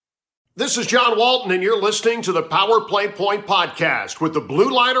This is John Walton, and you're listening to the Power Play Point podcast with the Blue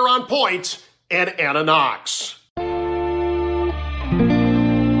Liner on point and Anna Knox.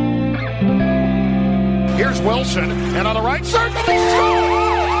 Here's Wilson, and on the right circle, he scores!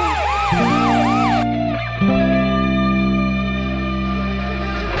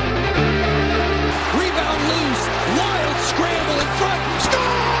 Rebound loose, wild scramble in front, score!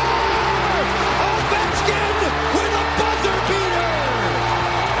 Ovechkin with a buzzer beater!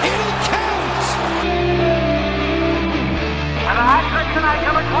 It'll count! And the hat trick tonight,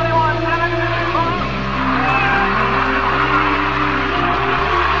 number 21,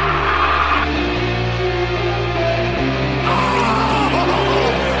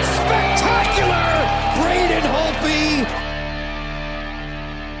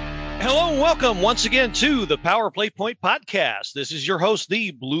 Hello and welcome once again to the Power Play Point podcast. This is your host,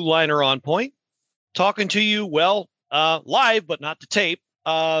 the Blue Liner on Point, talking to you, live, but not to tape.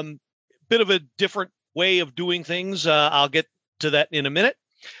 Bit of a different way of doing things. I'll get to that in a minute.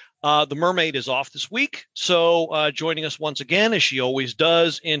 The Mermaid is off this week, so joining us once again, as she always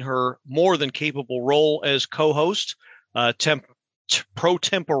does in her more than capable role as co-host, pro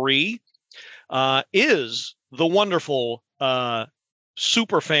tempore, is the wonderful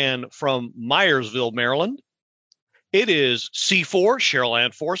super fan from Myersville, Maryland. It is C4, Cheryl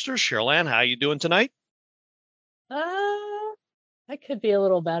Ann Forster. Cheryl Ann, how you doing tonight? I could be a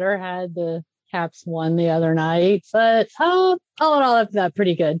little better had the Caps won the other night, but all in all, I've got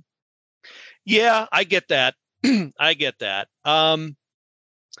pretty good. Yeah, I get that. I get that.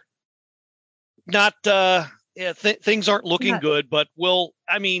 Things aren't looking good, but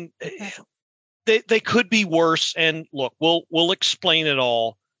They could be worse, and look, we'll explain it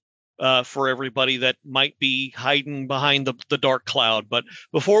all for everybody that might be hiding behind the dark cloud. But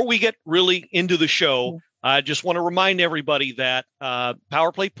before we get really into the show, I just want to remind everybody that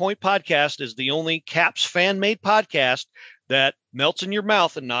Power Play Point podcast is the only Caps fan-made podcast that melts in your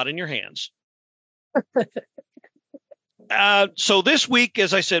mouth and not in your hands. So this week,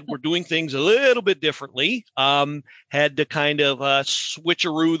 as I said, we're doing things a little bit differently. Had to kind of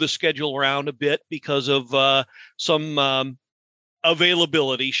switcheroo the schedule around a bit because of some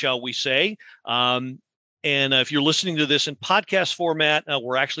availability, shall we say. And if you're listening to this in podcast format,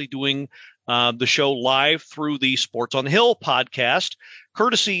 we're actually doing the show live through the Sports on the Hill podcast,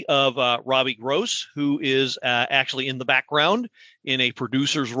 courtesy of Robbie Gross, who is actually in the background in a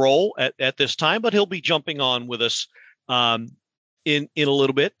producer's role at this time, but he'll be jumping on with us in a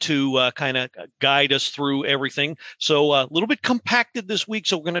little bit to kind of guide us through everything. So a little bit compacted this week.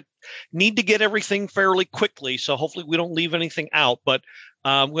 So we're going to need to get everything fairly quickly. So hopefully we don't leave anything out, but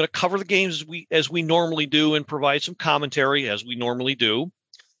I'm going to cover the games as we normally do and provide some commentary as we normally do.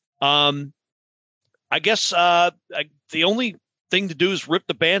 I guess the only thing to do is rip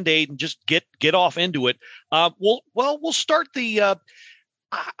the Band-Aid and just get off into it. We'll start we're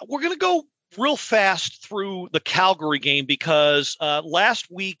going to go real fast through the Calgary game because last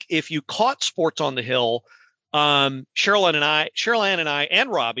week, if you caught Sports on the Hill, Cheryl Ann and I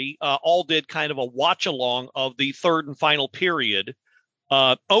and Robbie all did kind of a watch along of the third and final period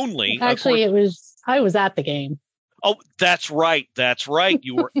only. Actually, I was at the game. Oh, that's right. That's right.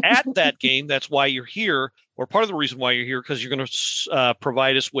 You were at that game. That's why you're here, or part of the reason why you're here, because you're going to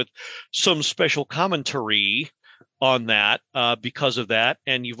provide us with some special commentary on that because of that.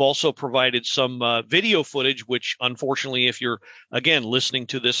 And you've also provided some video footage, which unfortunately, if you're, again, listening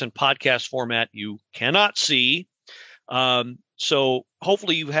to this in podcast format, you cannot see. So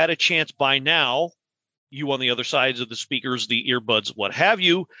hopefully you've had a chance by now, you on the other sides of the speakers, the earbuds, what have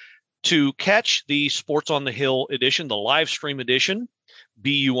you, to catch the Sports on the Hill edition, the live stream edition,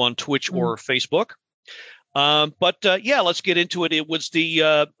 be you on Twitch or Facebook. But let's get into it. It was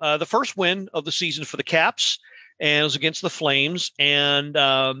the first win of the season for the Caps, and it was against the Flames. And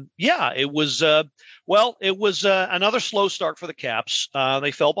it was another slow start for the Caps.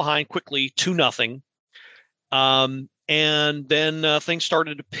 They fell behind quickly 2-0. And then things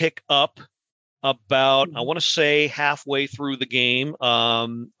started to pick up about, I want to say, halfway through the game. So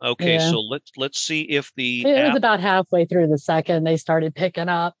let's see if it was about halfway through the second they started picking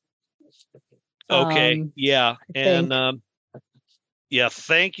up. Okay.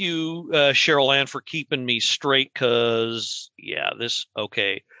 Thank you, Cheryl Ann, for keeping me straight.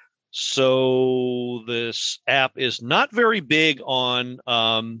 So this app is not very big on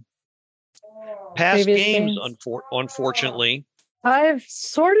past games. Unfortunately. I've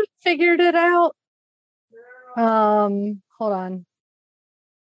sort of figured it out. Hold on.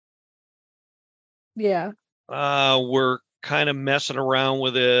 Yeah. We're kind of messing around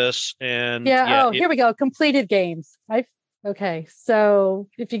with this, and here we go. Completed games. Okay, so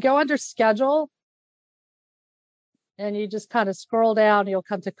if you go under schedule and you just kind of scroll down, you'll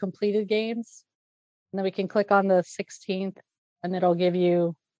come to completed games. And then we can click on the 16th and it'll give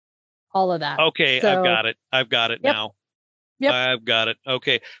you all of that. Okay, So, I've got it yep, now. Yep. I've got it.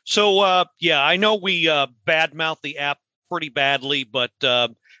 Okay. So, yeah, I know we badmouth the app pretty badly, but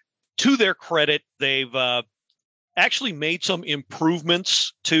to their credit, they've actually made some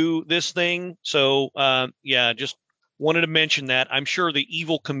improvements to this thing. So, yeah, just wanted to mention that. I'm sure the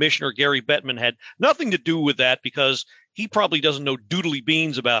evil commissioner, Gary Bettman, had nothing to do with that because he probably doesn't know doodly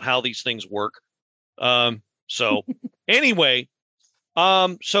beans about how these things work. So anyway,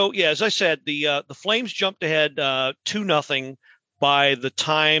 so yeah, as I said, the Flames jumped ahead 2-0 by the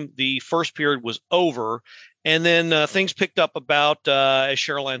time the first period was over. And then things picked up about, as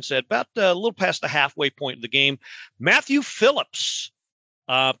Cheryl Ann said, about a little past the halfway point of the game. Matthew Phillips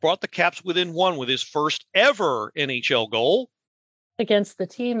brought the Caps within one with his first ever NHL goal. Against the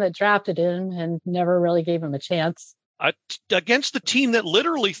team that drafted him and never really gave him a chance. Against the team that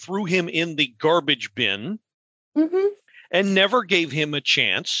literally threw him in the garbage bin and never gave him a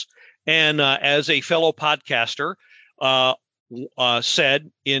chance. And as a fellow podcaster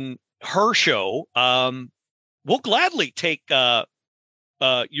said in her show, we'll gladly take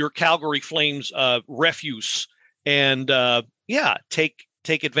your Calgary Flames refuse and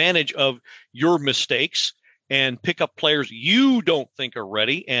take advantage of your mistakes and pick up players you don't think are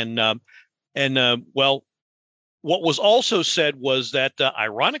ready. And well, what was also said was that,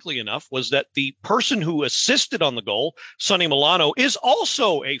 ironically enough, was that the person who assisted on the goal, Sonny Milano, is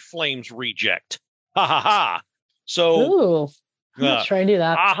also a Flames reject. Ha ha ha! So, I'm not trying to do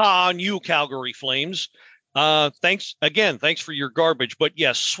that. Aha on you, Calgary Flames. Thanks for your garbage. But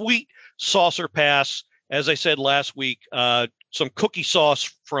yes, sweet saucer pass. As I said last week, some cookie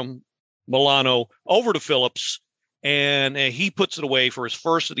sauce from Milano over to Phillips, and he puts it away for his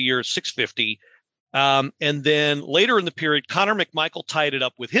first of the year at .650. And then later in the period, Connor McMichael tied it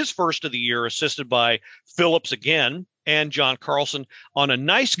up with his first of the year, assisted by Phillips again and John Carlson on a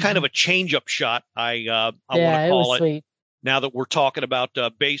nice kind of a change-up shot. I want to call it. Sweet. Now that we're talking about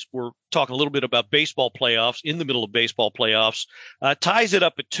we're talking a little bit about baseball playoffs in the middle of baseball playoffs. Ties it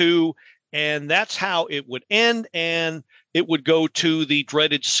up at 2, and that's how it would end. And it would go to the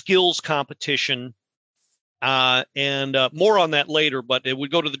dreaded skills competition. And more on that later, but it would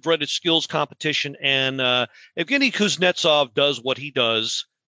go to the dreaded skills competition. And Evgeny Kuznetsov does what he does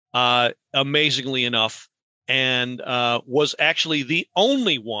amazingly enough, and was actually the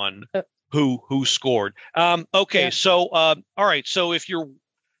only one who scored. Okay, yeah. So all right. So if you're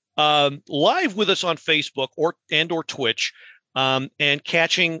live with us on Facebook or Twitch and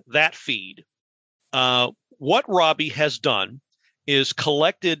catching that feed, what Robbie has done is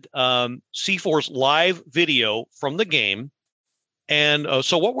collected C4's live video from the game. And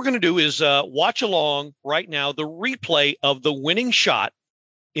so what we're going to do is watch along right now the replay of the winning shot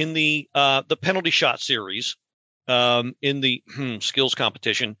in the penalty shot series in the skills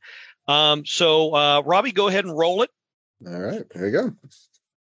competition. So Robbie, go ahead and roll it. All right, here we go.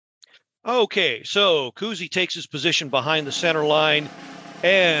 Okay, so Kuzi takes his position behind the center line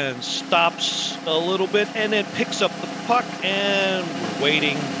and stops a little bit and then picks up the puck, and we're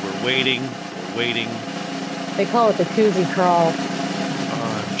waiting. They call it the Kuzi crawl.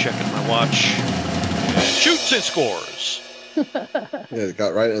 I'm checking my watch. And shoots and scores. Yeah, it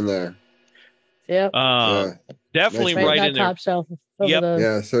got right in there. Yep. Definitely nice right in there. Top shelf. Yep.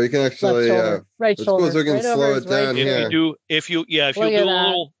 Yeah, so you can actually right shoulder. Suppose we can slow it down here. If you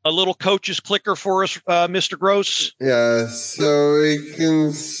do a little coach's clicker for us, Mr. Gross. Yeah, so we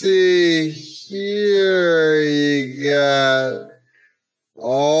can see here you got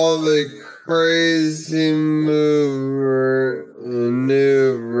all the crazy maneuvers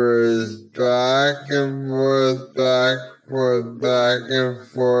back and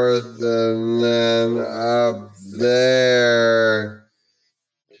forth, and then up there.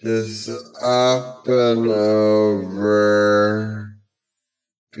 Just up and over.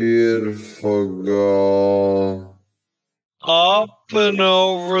 Beautiful goal. Up and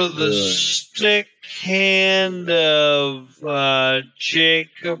over the stick hand of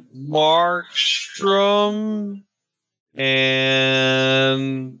Jacob Markstrom,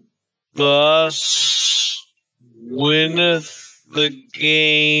 and thus winneth the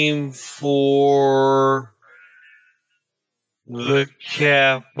game for the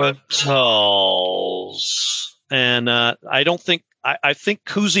Capitals. And I think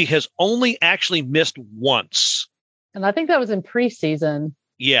Kuzi has only actually missed once. And I think that was in preseason.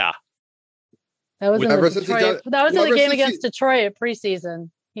 Yeah. That was in the game against Detroit at preseason.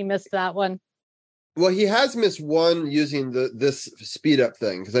 He missed that one. Well, he has missed one using this speed up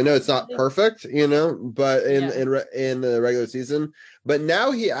thing, because I know it's not perfect, but in the regular season. But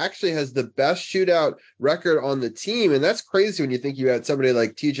now he actually has the best shootout record on the team, and that's crazy when you think you had somebody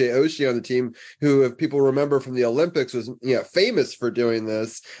like TJ Oshie on the team, who, if people remember from the Olympics, was famous for doing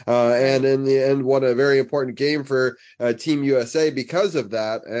this, and in the end won a very important game for Team USA because of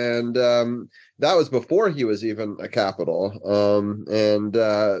that. And that was before he was even a Capital,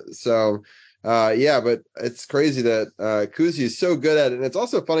 but it's crazy that Kuzi is so good at it. And it's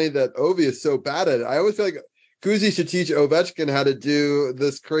also funny that Ovi is so bad at it. I always feel like Kuzi should teach Ovechkin how to do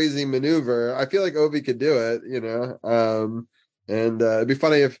this crazy maneuver. I feel like Ovi could do it, and it'd be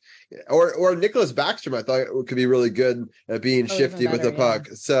funny if, or Nicholas Backstrom, I thought could be really good at being shifty with the puck.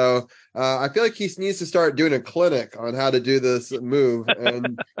 Yeah. So I feel like he needs to start doing a clinic on how to do this move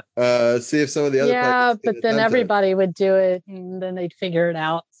and see if some of the other players. But then everybody would do it, and then they'd figure it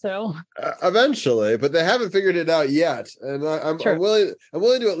out. So eventually, but they haven't figured it out yet, and I'm willing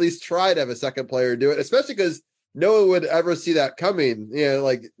to at least try to have a second player do it, especially because no one would ever see that coming.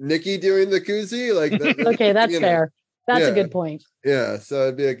 Like Nikki doing the koozie. Like okay, that's fair. That's a good point. Yeah, so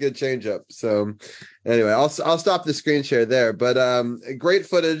it'd be a good change up. So anyway, I'll stop the screen share there. But great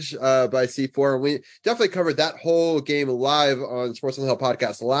footage by C4. And we definitely covered that whole game live on Sports on the Hill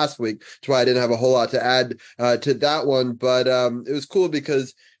podcast last week. That's why I didn't have a whole lot to add to that one. But it was cool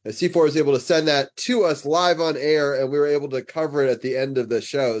because C4 was able to send that to us live on air, and we were able to cover it at the end of the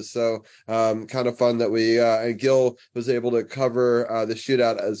show. So kind of fun that we and Gil was able to cover the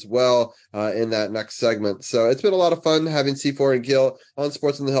shootout as well in that next segment. So it's been a lot of fun having C4 and Gil on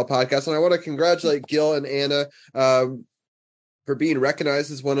Sports on the Hill podcast. And I want to congratulate Gil and Anna for being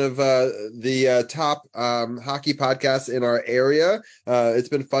recognized as one of the top hockey podcasts in our area. It's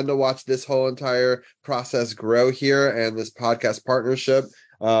been fun to watch this whole entire process grow here and this podcast partnership.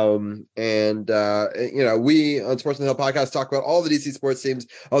 We on Sports on the Hill podcast talk about all the DC sports teams,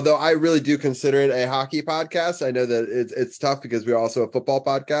 although I really do consider it a hockey podcast. I know that it's tough because we're also a football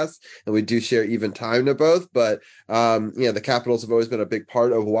podcast and we do share even time to both, but the Capitals have always been a big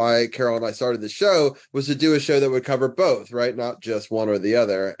part of why Carol and I started the show, was to do a show that would cover both, right? Not just one or the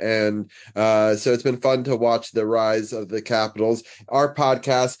other. And so it's been fun to watch the rise of the Capitals, our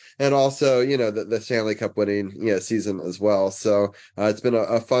podcast, and also the Stanley Cup winning season as well. So it's been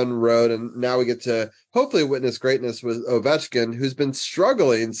a fun road, and now we get to hopefully witness greatness with Ovechkin, who's been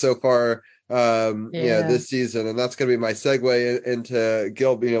struggling so far this season, and that's going to be my segue into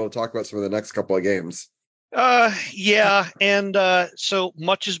Gil being able to talk about some of the next couple of games. And so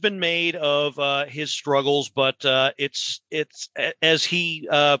much has been made of his struggles, but it's as he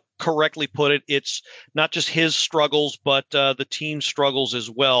correctly put it, it's not just his struggles, but the team's struggles as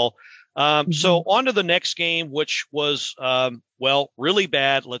well. So on to the next game, which was, really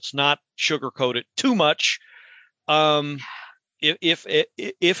bad. Let's not sugarcoat it too much.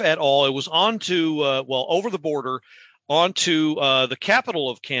 If at all, it was on to, over the border onto the capital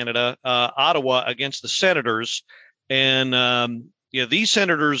of Canada, Ottawa, against the Senators. And, these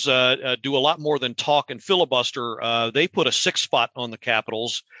Senators do a lot more than talk and filibuster. They put a 6 spot on the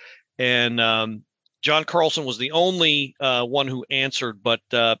Capitals, and John Carlson was the only one who answered, but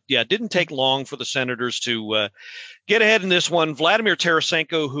it didn't take long for the Senators to get ahead in this one. Vladimir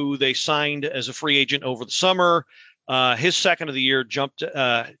Tarasenko, who they signed as a free agent over the summer, his second of the year, jumped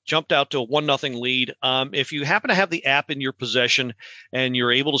out to a 1-0 lead. If you happen to have the app in your possession and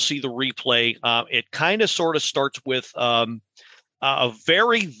you're able to see the replay, it kind of sort of starts with a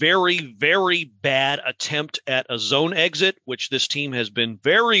very, very, very bad attempt at a zone exit, which this team has been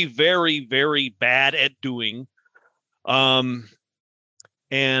very, very, very bad at doing. And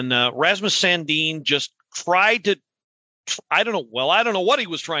Rasmus Sandin just tried to, I don't know what he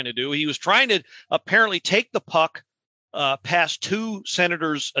was trying to do. He was trying to apparently take the puck past 2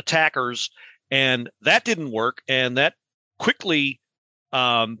 Senators attackers, and that didn't work. And that quickly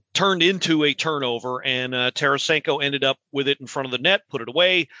turned into a turnover, and Tarasenko ended up with it in front of the net, put it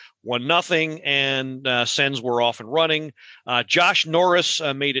away, 1-0, and Sens were off and running. Josh Norris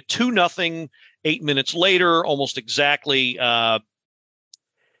made it 2-0 8 minutes later, almost exactly, and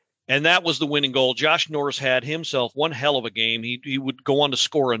that was the winning goal. Josh Norris had himself one hell of a game. He would go on to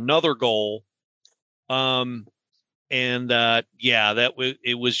score another goal. It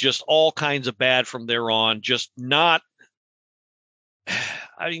was just all kinds of bad from there on. Just not.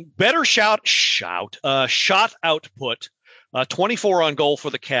 Better shot output, 24 on goal for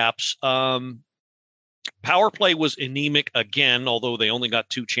the Caps. Power play was anemic again, although they only got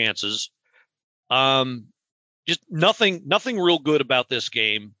 2 chances. Just nothing real good about this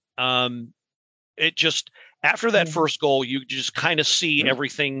game. It just, after that first goal, you just kind of see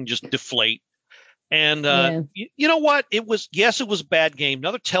everything just deflate. And you know what? It was a bad game.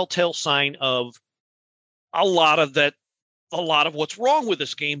 Another telltale sign of a lot of what's wrong with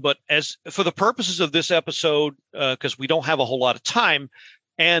this game. But as for the purposes of this episode, because we don't have a whole lot of time,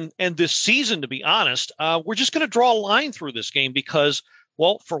 and this season, to be honest, we're just going to draw a line through this game because,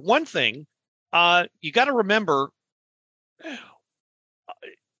 well, for one thing, you got to remember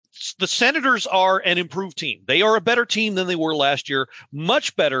the Senators are an improved team. They are a better team than they were last year,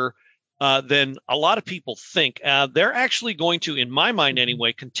 much better than a lot of people think. They're actually going to, in my mind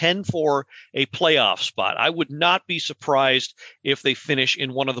anyway, contend for a playoff spot. I would not be surprised if they finish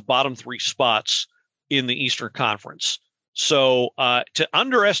in one of the bottom 3 spots in the Eastern Conference. So to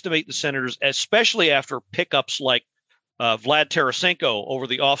underestimate the Senators, especially after pickups like Vlad Tarasenko over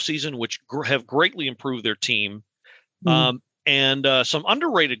the offseason, which have greatly improved their team, and some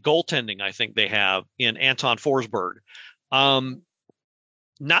underrated goaltending I think they have in Anton Forsberg.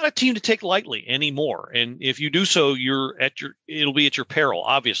 Not a team to take lightly anymore. And if you do so, it'll be at your peril,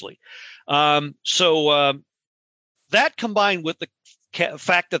 obviously. So that combined with the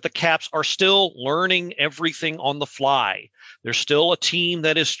fact that the Caps are still learning everything on the fly. They're still a team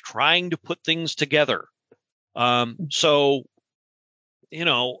that is trying to put things together. So,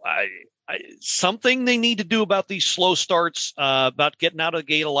 something they need to do about these slow starts, about getting out of the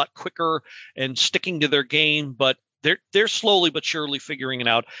gate a lot quicker and sticking to their game. But they're slowly but surely figuring it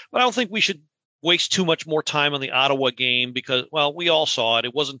out. But I don't think we should waste too much more time on the Ottawa game because, well, we all saw it.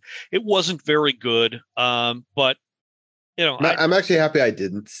 It wasn't very good. But I'm actually happy I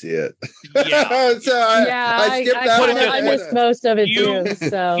didn't see it. Yeah. So I skipped that one. I missed most of it too.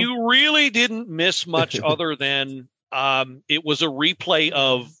 So you really didn't miss much other than it was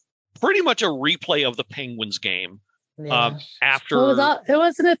pretty much a replay of the Penguins game. yeah. After it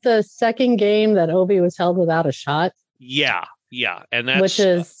wasn't it the second game that Obi was held without a shot? Yeah, and that's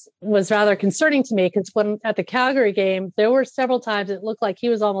which was rather concerning to me because when at the Calgary game, there were several times it looked like he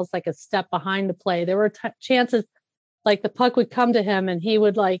was almost like a step behind the play. There were chances like the puck would come to him and he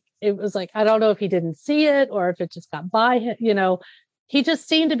would it was like, I don't know if he didn't see it or if it just got by him. He just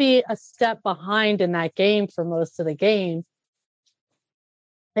seemed to be a step behind in that game for most of the game.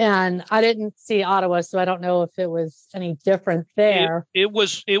 And I didn't see Ottawa, so I don't know if it was any different there. It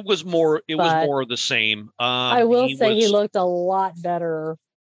was more of the same. I will say he looked a lot better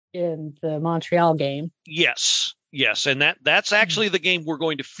in the Montreal game. Yes, and that's actually the game we're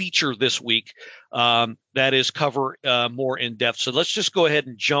going to feature this week. That is cover more in depth. So let's just go ahead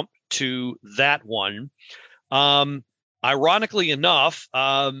and jump to that one. Ironically enough,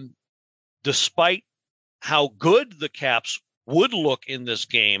 despite how good the Caps would look in this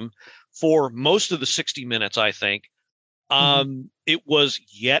game for most of the 60 minutes, I think, it was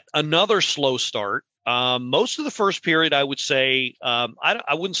yet another slow start. Most of the first period, I would say,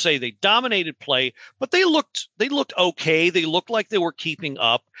 I wouldn't say they dominated play, but they looked okay. They looked like they were keeping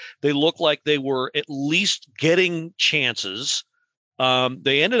up. They looked like they were at least getting chances.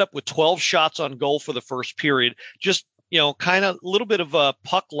 They ended up with 12 shots on goal for the first period. Just, kind of a little bit of a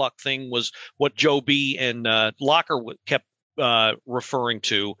puck luck thing was what Joe B and Locker kept referring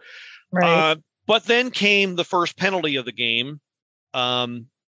to. Right. But then came the first penalty of the game.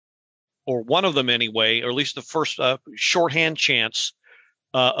 Or one of them anyway, or at least the first shorthand chance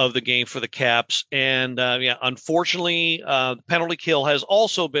of the game for the Caps. And unfortunately, the penalty kill has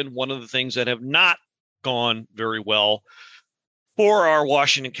also been one of the things that have not gone very well for our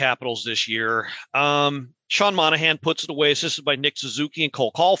Washington Capitals this year. Sean Monahan puts it away, assisted by Nick Suzuki and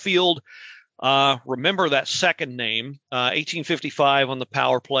Cole Caulfield. Remember that second name, 1855 on the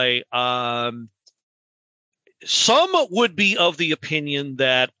power play. Some would be of the opinion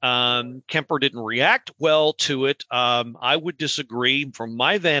that Kemper didn't react well to it. I would disagree. From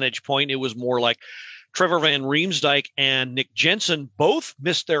my vantage point, it was more like Trevor Van Riemsdyk and Nick Jensen both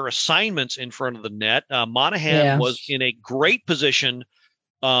missed their assignments in front of the net. Monahan was in a great position,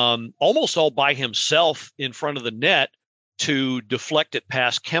 almost all by himself in front of the net to deflect it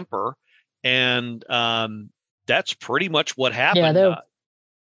past Kemper. And that's pretty much what happened. Yeah,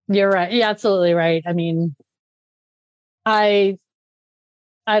 you're right. You're absolutely right. I mean, I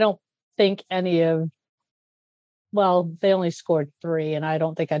don't think they only scored 3, and I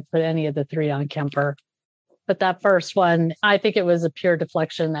don't think I'd put any of the 3 on Kemper. But that first one, I think it was a pure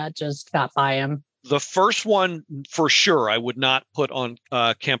deflection that just got by him. The first one, for sure, I would not put on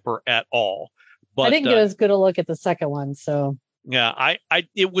Kemper at all. But I didn't get as good a look at the second one, so. Yeah,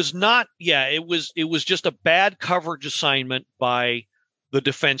 it was not. Yeah, it was just a bad coverage assignment by the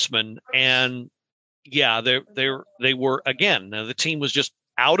defenseman, and yeah, they were again. The team was just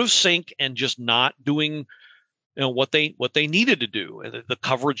out of sync and just not doing what they needed to do, and the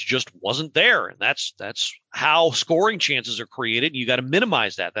coverage just wasn't there. And that's how scoring chances are created. You got to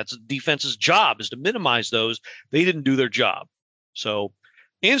minimize that. That's the defense's job, is to minimize those. They didn't do their job. So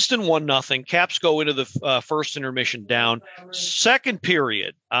instant 1-0. Caps go into the first intermission down. Second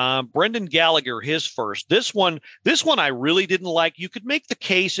period, Brendan Gallagher, his first. This one I really didn't like. You could make the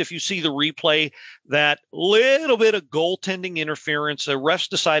case, if you see the replay, that little bit of goaltending interference. The refs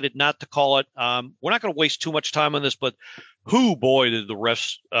decided not to call it. We're not going to waste too much time on this, but boy, did the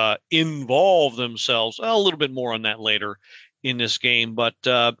refs involve themselves. A little bit more on that later in this game. But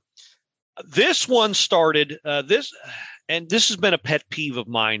this one started and this has been a pet peeve of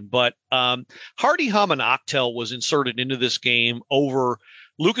mine, but Hardy Hamanaktel was inserted into this game over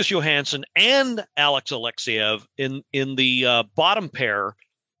Lucas Johansson and Alex Alexeyev in the bottom pair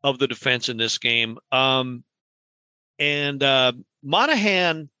of the defense in this game. And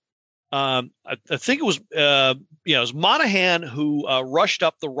Monahan, I think it was Monahan who rushed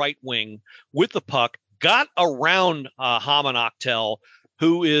up the right wing with the puck, got around Hamanaktel,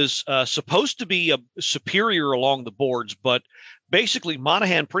 who is supposed to be a superior along the boards, but basically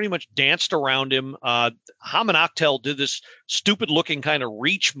Monahan pretty much danced around him. Hamanaktel did this stupid-looking kind of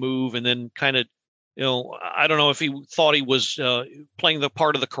reach move, and then kind of, I don't know if he thought he was playing the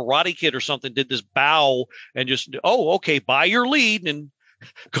part of the Karate Kid or something, did this bow and just, okay, buy your lead, and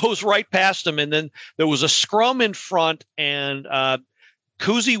goes right past him. And then there was a scrum in front, and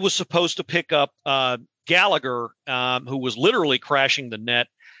Kuzi was supposed to pick up Gallagher, who was literally crashing the net,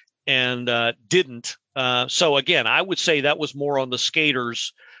 and didn't. So again, I would say that was more on the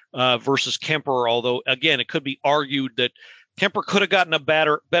skaters versus Kemper, although again, it could be argued that Kemper could have gotten a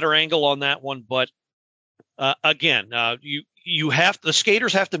better angle on that one. But again, the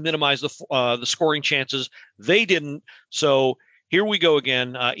skaters have to minimize the scoring chances. They didn't. So here we go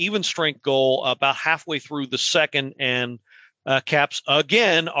again. Even strength goal about halfway through the second, and Caps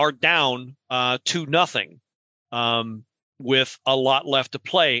again are down 2-0 with a lot left to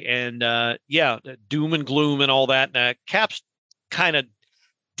play. And doom and gloom and all that. Caps kind of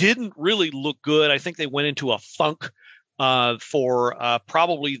didn't really look good. I think they went into a funk for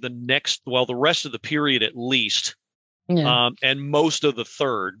probably the rest of the period at least, and most of the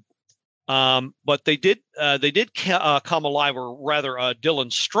third. But they did come alive, or rather, Dylan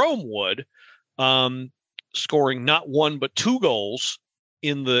Strome would. Scoring not one but two goals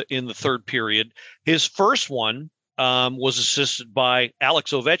in the third period. His first one was assisted by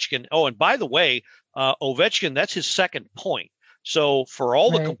Alex Ovechkin. Oh, and by the way, Ovechkin, that's his second point. So for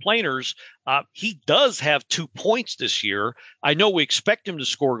all the complainers, he does have 2 points this year. I know we expect him to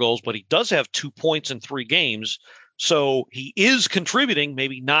score goals, but he does have 2 points in 3 games. So he is contributing,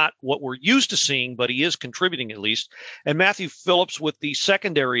 maybe not what we're used to seeing, but he is contributing at least. And Matthew Phillips with the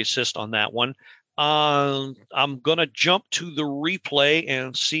secondary assist on that one. I'm going to jump to the replay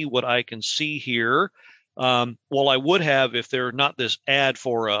and see what I can see here. I would have if there not this ad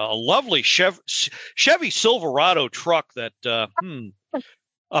for a lovely Chevy Silverado truck that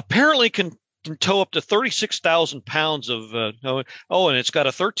apparently can tow up to 36,000 pounds of and it's got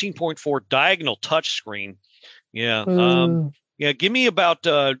a 13.4 diagonal touch screen. Yeah. Give me about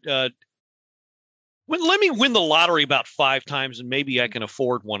let me win the lottery about 5 times, and maybe I can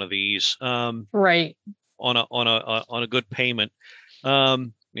afford one of these. Right. On a good payment.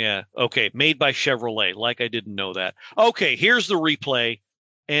 Okay. Made by Chevrolet. Like I didn't know that. Okay. Here's the replay.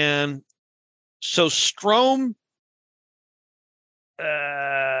 And so Strome.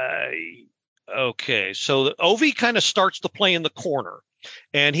 Okay. So Ovi kind of starts to play in the corner,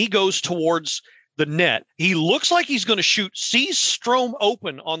 and he goes towards the net. He looks like he's going to shoot, sees Strome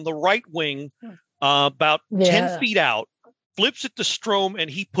open on the right wing, about 10 feet out, flips it to Strome, and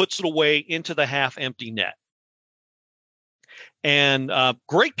he puts it away into the half empty net. And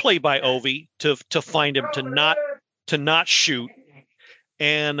great play by Ovi to find him to not shoot.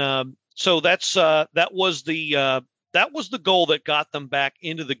 And so that was the goal that got them back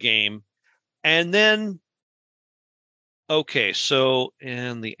into the game. And then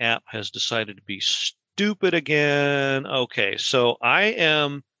and the app has decided to be stupid again. Okay, so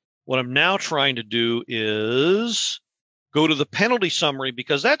what I'm now trying to do is go to the penalty summary,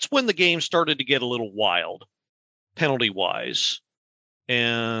 because that's when the game started to get a little wild, penalty-wise.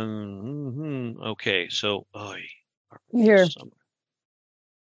 And, okay, so... Here.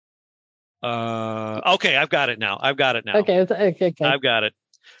 Okay, I've got it now. Okay. I've got it.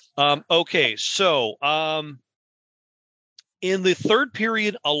 Okay, so in the third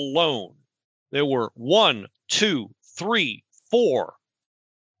period alone, there were 1, 2, 3, 4,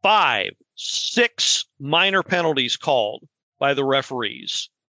 5, 6 minor penalties called by the referees.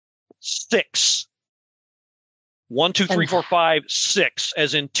 6. 1, 2, 3, 4, 5, 6,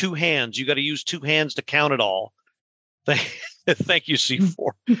 as in two hands. You got to use two hands to count it all. Thank you,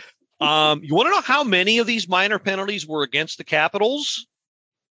 C4. You want to know how many of these minor penalties were against the Capitals?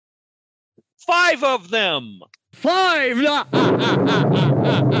 5 of them. 5.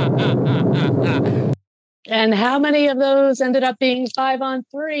 And how many of those ended up being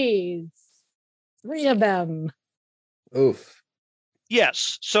 5-on-3s? 3 of them. Oof.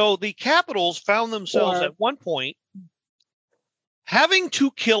 Yes. So the Capitals found themselves at one point having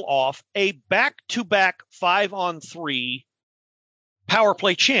to kill off a back-to-back 5-on-3 power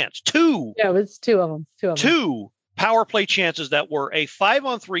play chance. 2. Yeah, it was 2 of them. 2 of them. 2 power play chances that were a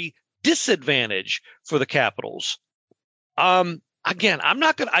 5-on-3 disadvantage for the Capitals. Again, I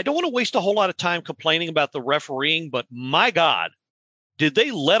don't want to waste a whole lot of time complaining about the refereeing, but my God, did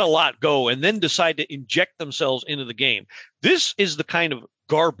they let a lot go and then decide to inject themselves into the game? This is the kind of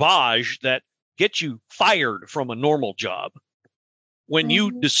garbage that gets you fired from a normal job. When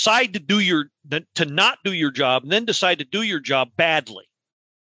you decide to not do your job and then decide to do your job badly.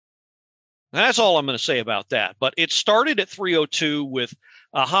 That's all I'm going to say about that. But it started at 3:02 with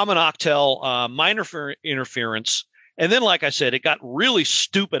Haman Akhtel minor interference. And then, like I said, it got really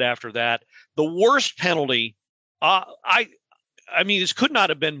stupid after that. The worst penalty, I mean, this could not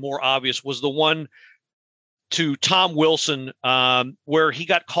have been more obvious, was the one to Tom Wilson where he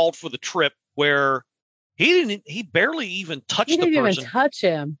got called for the trip, where he barely even touched the person. He didn't even touch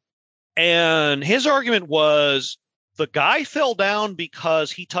him. And his argument was the guy fell down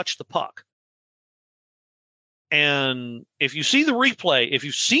because he touched the puck. And if you see the replay, if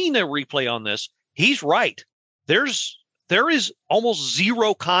you've seen a replay on this, he's right. There is almost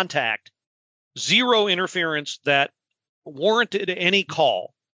zero contact, zero interference that warranted any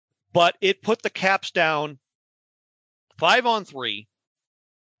call, but it put the Caps down 5-on-3.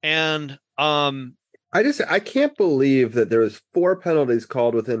 And I can't believe that there was 4 penalties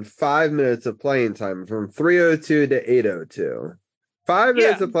called within 5 minutes of playing time, from 3:02 to 8:02. 5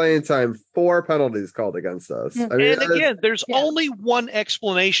 minutes of playing time, 4 penalties called against us. I mean, and again, there's only one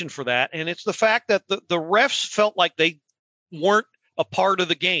explanation for that, and it's the fact that the refs felt like they weren't a part of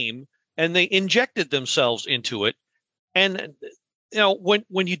the game, and they injected themselves into it. And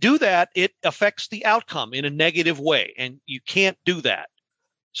when you do that, it affects the outcome in a negative way, and you can't do that.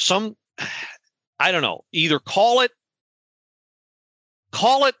 I don't know, either call it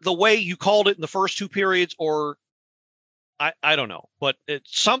the way you called it in the first 2 periods, or I don't know, but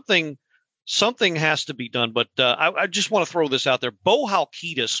it's something has to be done. But I just want to throw this out there. Bo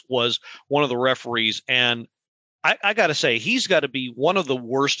Halkitis was one of the referees, and I got to say, he's got to be one of the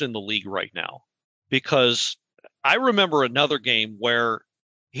worst in the league right now, because I remember another game where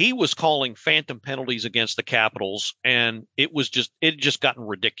he was calling phantom penalties against the Capitals, and it had just gotten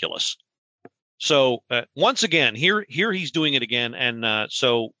ridiculous. So once again, here he's doing it again, and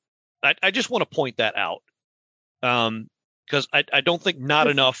so I just want to point that out, because I don't think not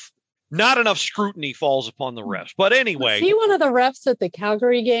enough scrutiny falls upon the refs. But anyway, was he one of the refs at the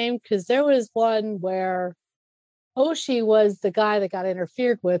Calgary game? Because there was one where Oshie was the guy that got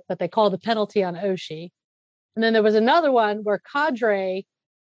interfered with, but they called a penalty on Oshie. And then there was another one where Kadri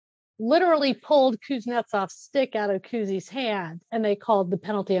literally pulled Kuznetsov's stick out of Kuzi's hand, and they called the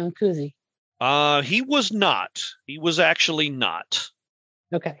penalty on Kuzi. He was not. He was actually not.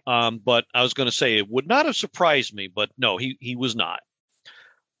 Okay. But I was going to say it would not have surprised me, but no, he was not.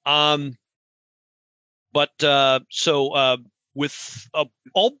 So with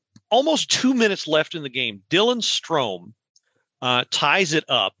almost 2 minutes left in the game, Dylan Strome ties it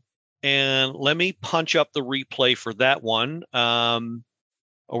up, and let me punch up the replay for that one. Are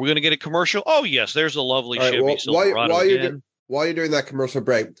we going to get a commercial? Oh yes, there's a lovely Chevy Silverado again. While you're doing that commercial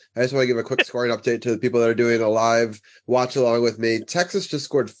break, I just want to give a quick scoring update to the people that are doing a live watch along with me. Texas just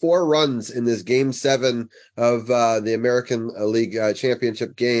scored 4 runs in this Game 7 of the American League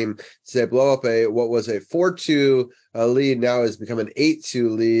Championship game. So they blow up what was a 4-2 lead, now has become an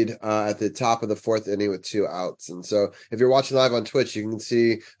 8-2 lead at the top of the 4th inning with 2 outs. And so if you're watching live on Twitch, you can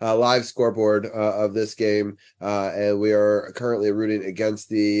see a live scoreboard of this game. And we are currently rooting against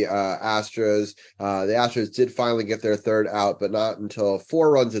the Astros. The Astros did finally get their 3rd out, but not until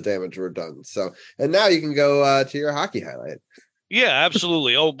 4 runs of damage were done. So, and now you can go to your hockey highlight. Yeah,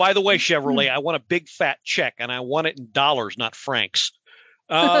 absolutely. Oh, by the way, Chevrolet, I want a big fat check, and I want it in dollars, not francs.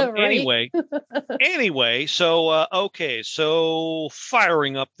 Anyway, so okay, so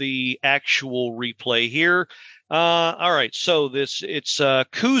firing up the actual replay here. All right, so it's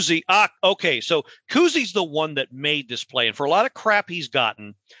Kuzi. Okay, so Kuzi's the one that made this play, and for a lot of crap he's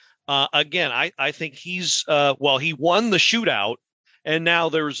gotten, again, I think he's he won the shootout, And now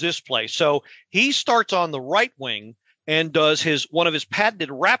there's this play. So he starts on the right wing and does one of his patented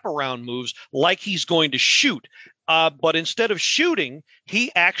wraparound moves like he's going to shoot. But instead of shooting,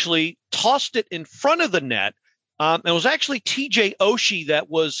 he actually tossed it in front of the net. And it was actually TJ Oshie that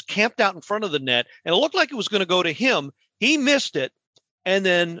was camped out in front of the net, and it looked like it was going to go to him. He missed it. And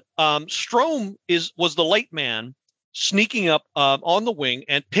then Strome was the late man, sneaking up on the wing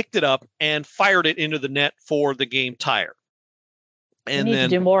and picked it up and fired it into the net for the game tire. And we need to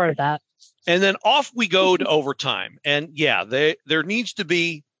do more of that. And then off we go to overtime. And yeah, there needs to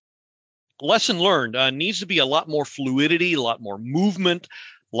be lesson learned. Needs to be a lot more fluidity, a lot more movement,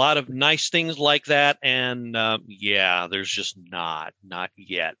 a lot of nice things like that. And yeah, there's just not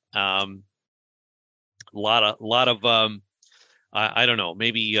yet. A lot of I don't know,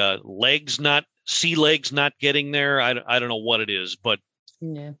 maybe legs not getting there. I don't know what it is, but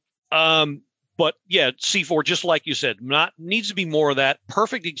yeah. But yeah, C4, just like you said, needs to be more of that.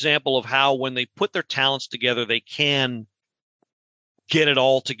 Perfect example of how when they put their talents together, they can get it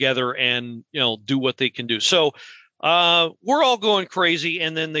all together and, do what they can do. So we're all going crazy,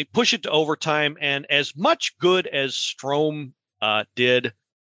 and then they push it to overtime. And as much good as Strome did,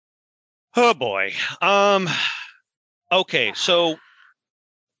 oh boy. Okay, so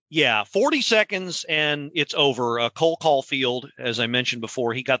yeah, 40 seconds and it's over. Cole Caulfield, as I mentioned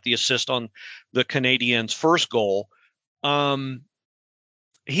before, he got the assist on the Canadiens' first goal.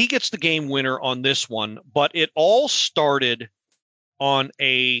 He gets the game winner on this one, but it all started on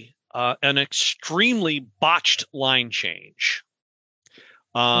an extremely botched line change.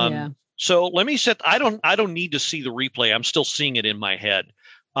 So let me I don't need to see the replay. I'm still seeing it in my head.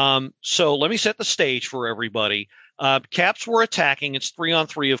 So let me set the stage for everybody. Caps were attacking. It's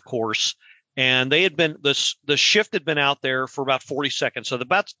 3-on-3, of course, and they had been the shift had been out there for about 40 seconds. So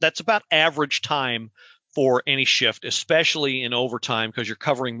that's about average time for any shift, especially in overtime because you're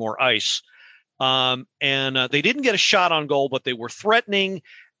covering more ice. And they didn't get a shot on goal, but they were threatening,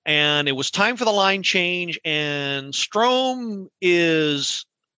 and it was time for the line change. And Strome is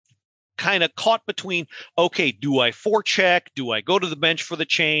kind of caught between, okay, do I forecheck? Do I go to the bench for the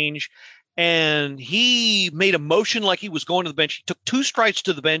change? And he made a motion like he was going to the bench. He took 2 strides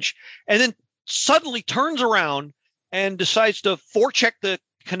to the bench and then suddenly turns around and decides to forecheck the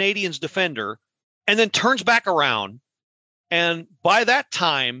Canadiens defender and then turns back around. And by that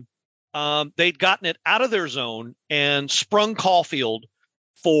time, they'd gotten it out of their zone and sprung Caulfield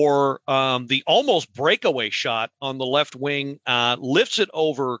for the almost breakaway shot on the left wing, lifts it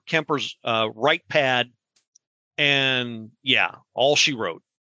over Kemper's right pad. And yeah, all she wrote.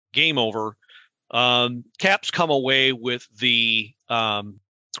 Game over. Caps come away with the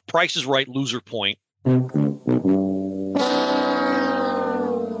Price is Right loser point.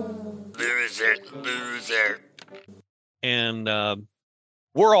 Loser. And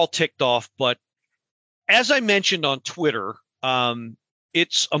we're all ticked off. But as I mentioned on Twitter,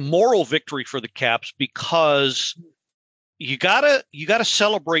 it's a moral victory for the Caps because you gotta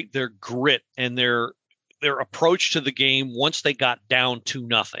celebrate their grit and their approach to the game once they got down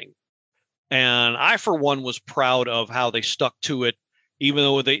 2-0. And I, for one, was proud of how they stuck to it, even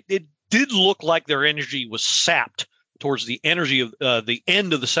though it did look like their energy was sapped towards the energy of the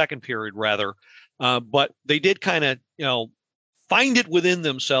end of the second period, rather. But they did kind of, find it within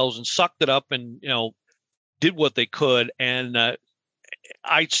themselves and sucked it up and, did what they could. And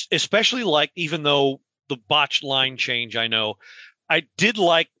I especially liked, even though the botched line change, I did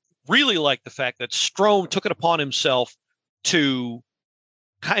really like the fact that Strome took it upon himself to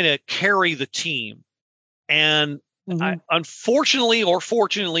kind of carry the team. And unfortunately or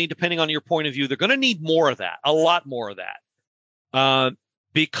fortunately, depending on your point of view, they're going to need more of that, a lot more of that,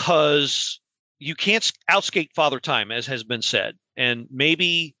 because you can't outskate Father Time, as has been said. And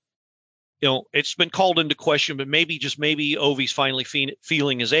maybe, it's been called into question, but maybe Ovi's finally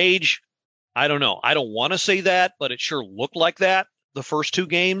feeling his age. I don't know. I don't want to say that, but it sure looked like that the first 2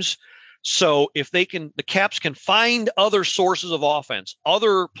 games. So if the Caps can find other sources of offense,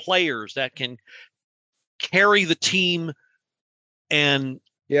 other players that can carry the team, and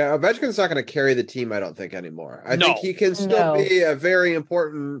yeah, Ovechkin's not going to carry the team, I don't think, anymore. I think he can still be a very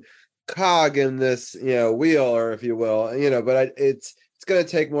important cog in this, wheel, or if you will, but it's going to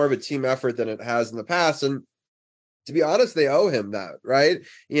take more of a team effort than it has in the past. And to be honest, they owe him that, right?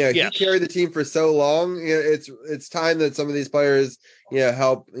 He carried the team for so long. It's time that some of these players,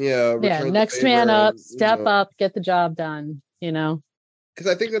 help, next man up, step up, get the job done, because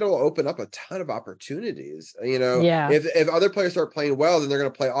I think that it'll open up a ton of opportunities. Yeah. If other players start playing well, then they're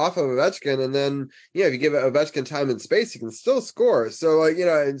going to play off of Ovechkin, and then if you give Ovechkin time and space, he can still score. So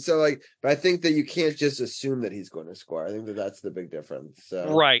but I think that you can't just assume that he's going to score. I think that that's the big difference.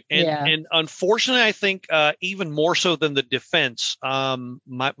 So. Right, and unfortunately, I think even more so than the defense.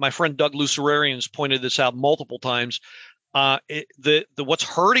 My friend Doug Lucerian's pointed this out multiple times. The what's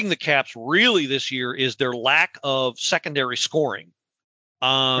hurting the Caps really this year is their lack of secondary scoring.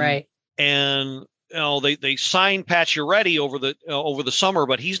 Right. And they signed Pacioretty over the summer,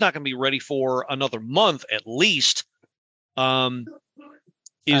 but he's not going to be ready for another month at least.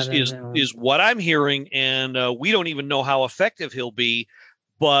 Is what I'm hearing, and we don't even know how effective he'll be.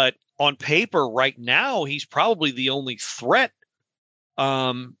 But on paper, right now, he's probably the only threat.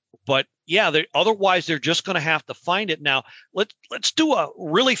 But yeah, otherwise they're just going to have to find it. Now, let's do a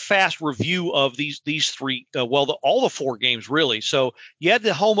really fast review of these three. All the 4 games really. So you had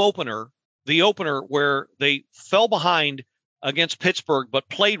the home opener, where they fell behind against Pittsburgh, but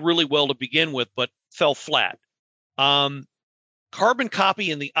played really well to begin with, but fell flat. Carbon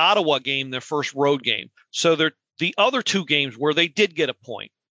copy in the Ottawa game, their first road game. So they're the other 2 games where they did get a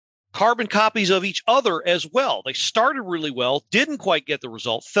point. Carbon copies of each other as well. They started really well, didn't quite get the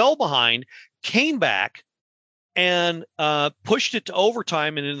result, fell behind, came back, and pushed it to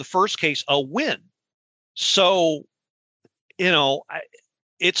overtime. And in the first case, a win. So,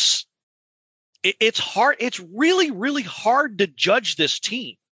 it's hard. It's really, really hard to judge this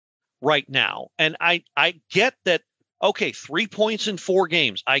team right now. And I get that. Okay, 3 points in 4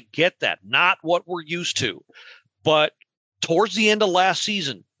 games. I get that. Not what we're used to. But towards the end of last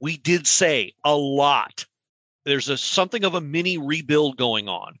season, we did say a lot. There's something of a mini rebuild going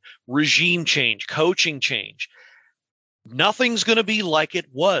on. Regime change, coaching change. Nothing's going to be like it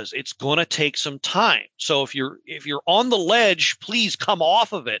was. It's going to take some time. So if you're on the ledge, please come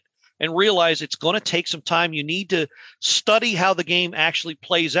off of it and realize it's going to take some time. You need to study how the game actually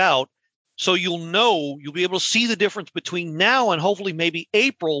plays out. So you'll be able to see the difference between now and hopefully maybe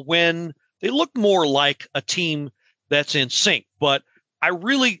April, when they look more like a team that's in sync. But I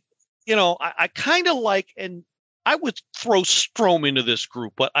really, I kind of like, and I would throw Strome into this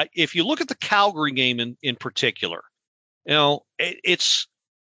group, but if you look at the Calgary game in particular, it's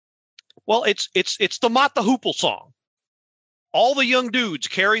the Mott the Hoople song. All the young dudes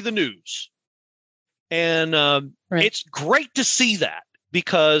carry the news. And Right. It's great to see that,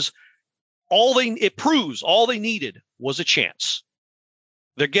 because it proves all they needed was a chance.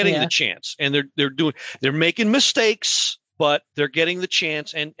 They're getting the chance, and they're making mistakes, but they're getting the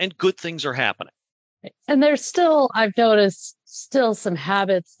chance, and good things are happening. And there's still, I've noticed, some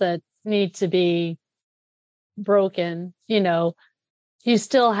habits that need to be broken. You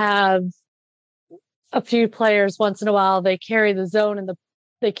still have a few players once in a while, they carry the zone and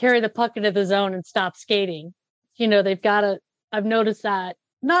they carry the puck into the zone and stop skating. They've got to, I've noticed that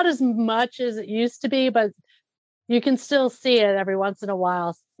not as much as it used to be, but you can still see it every once in a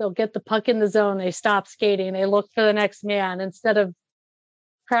while. They'll get the puck in the zone, they stop skating, they look for the next man instead of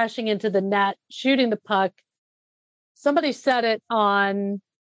crashing into the net, shooting the puck. Somebody said it on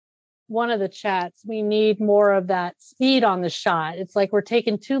one of the chats. We need more of that speed on the shot. It's like we're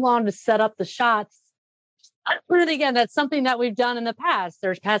taking too long to set up the shots. But again, that's something that we've done in the past.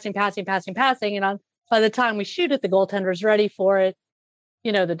 There's passing. And by the time we shoot it, the goaltender's ready for it.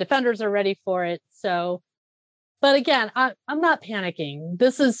 The defenders are ready for it. So, but again, I'm not panicking.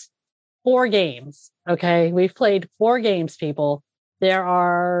 This is 4 games. Okay. We've played 4 games, people. There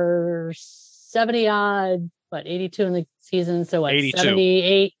are 70 odd, 82 in the season. So 82.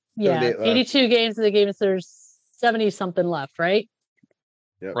 78. Yeah. 78 82 games in the game. So there's 70 something left, right?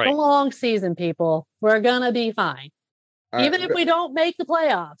 Yep. Right. A long season, people. We're going to be fine. Even if we don't make the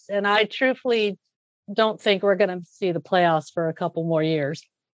playoffs. And I truthfully don't think we're going to see the playoffs for a couple more years.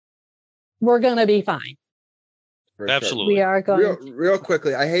 We're going to be fine. Absolutely. We are going real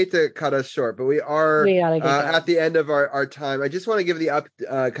quickly. I hate to cut us short, but we are at the end of our time. I just want to give the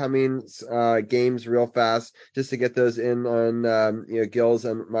upcoming games real fast, just to get those in on Gil's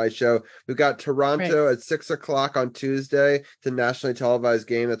and my show. We've got Toronto at 6:00 on Tuesday. It's a nationally televised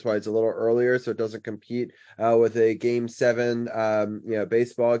game. That's why it's a little earlier, so it doesn't compete with a Game 7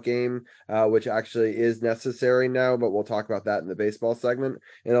 baseball game, which actually is necessary now. But we'll talk about that in the baseball segment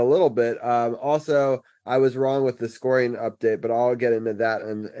in a little bit. Also, I was wrong with the scoring update, but I'll get into that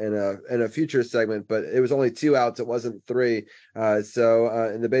in a future segment. But it was only 2 outs; it wasn't 3.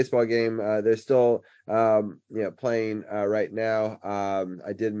 So in the baseball game, they're still playing right now.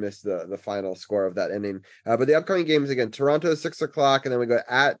 I did miss the final score of that inning. But the upcoming games again: Toronto 6 o'clock, and then we go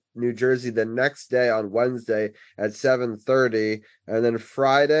at New Jersey the next day on Wednesday at 7:30, and then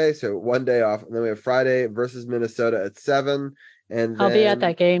Friday. So one day off, and then we have Friday versus Minnesota at 7. And I'll be at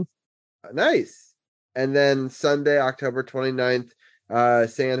that game. Nice. And then Sunday, October 29th,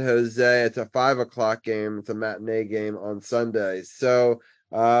 San Jose. It's a 5 o'clock game. It's a matinee game on Sunday. So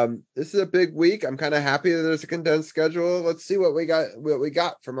this is a big week. I'm kind of happy that there's a condensed schedule. Let's see what we got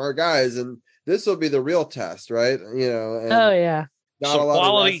from our guys, and this will be the real test, right? And oh yeah, not some a lot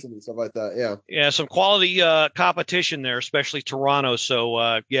quality, of rest and stuff like that. Yeah, some quality competition there, especially Toronto.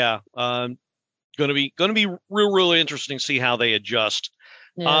 So going to be really interesting to see how they adjust.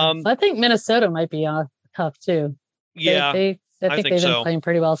 Yeah. I think Minnesota might be tough too. Yeah, I think they've been playing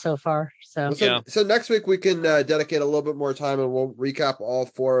pretty well so far. So so next week we can dedicate a little bit more time, and we'll recap all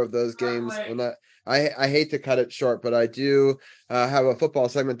 4 of those games. And I hate to cut it short, but I do have a football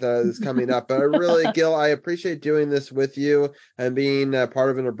segment that is coming up. But Gil, I appreciate doing this with you and being part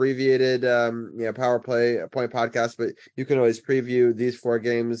of an abbreviated Power Play Point podcast. But you can always preview these 4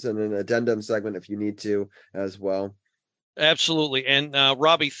 games in an addendum segment if you need to as well. Absolutely. And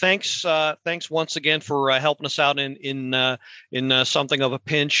Robbie, thanks once again for helping us out in something of a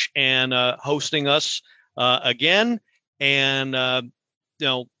pinch and hosting us again. And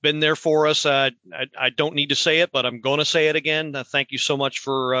been there for us. I don't need to say it, but I'm going to say it again. Thank you so much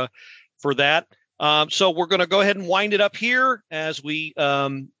for that. So we're going to go ahead and wind it up here as we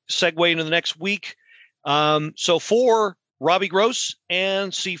segue into the next week. So for Robbie Gross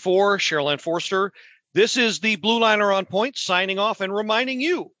and C4 Cheryl and Forster, this is the Blue Liner on Point signing off and reminding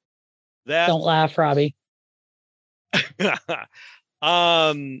you that don't laugh, Robbie.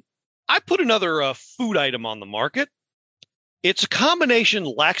 I put another food item on the market. It's a combination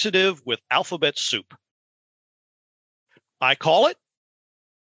laxative with alphabet soup. I call it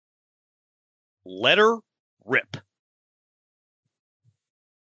Letter Rip.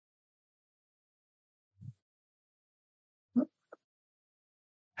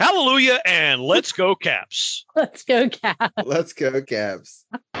 Hallelujah, and let's go Caps. Let's go Caps. Let's go Caps.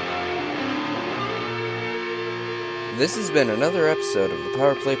 This has been another episode of the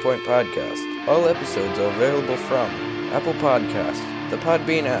Power Play Point podcast. All episodes are available from Apple Podcasts, the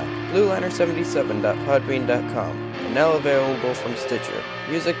Podbean app, blueliner77.podbean.com, and now available from Stitcher.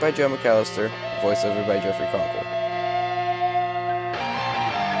 Music by Joe McAllister, voiceover by Jeffrey Conkle.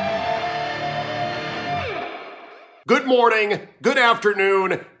 Good morning, good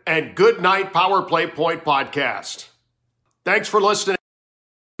afternoon, and good night, Power Play Point podcast. Thanks for listening.